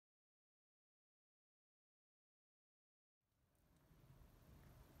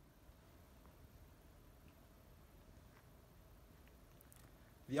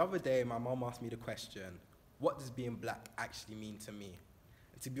The other day, my mom asked me the question, what does being black actually mean to me?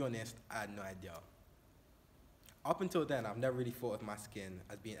 And to be honest, I had no idea. Up until then, I've never really thought of my skin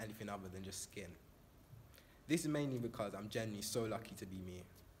as being anything other than just skin. This is mainly because I'm genuinely so lucky to be me.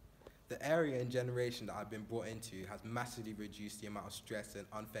 The area and generation that I've been brought into has massively reduced the amount of stress and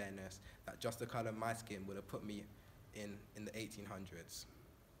unfairness that just the color of my skin would have put me in the 1800s.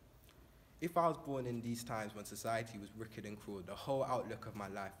 If I was born in these times when society was wicked and cruel, the whole outlook of my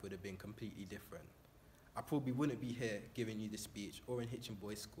life would have been completely different. I probably wouldn't be here giving you this speech or in Hitchin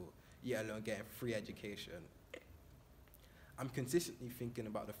Boys School, yet alone getting free education. I'm consistently thinking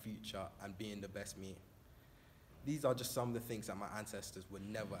about the future and being the best me. These are just some of the things that my ancestors would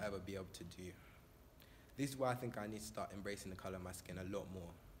never ever be able to do. This is why I think I need to start embracing the color of my skin a lot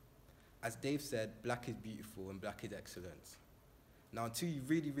more. As Dave said, black is beautiful and black is excellence. Now, until you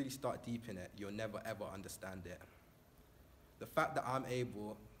really, really start deep in it, you'll never ever understand it. The fact that I'm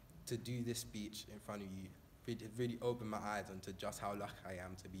able to do this speech in front of you really opened my eyes onto just how lucky I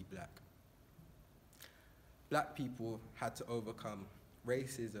am to be black. Black people had to overcome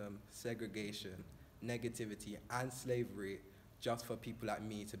racism, segregation, negativity, and slavery just for people like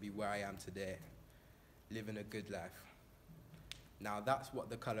me to be where I am today, living a good life. Now that's what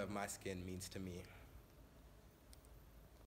the color of my skin means to me.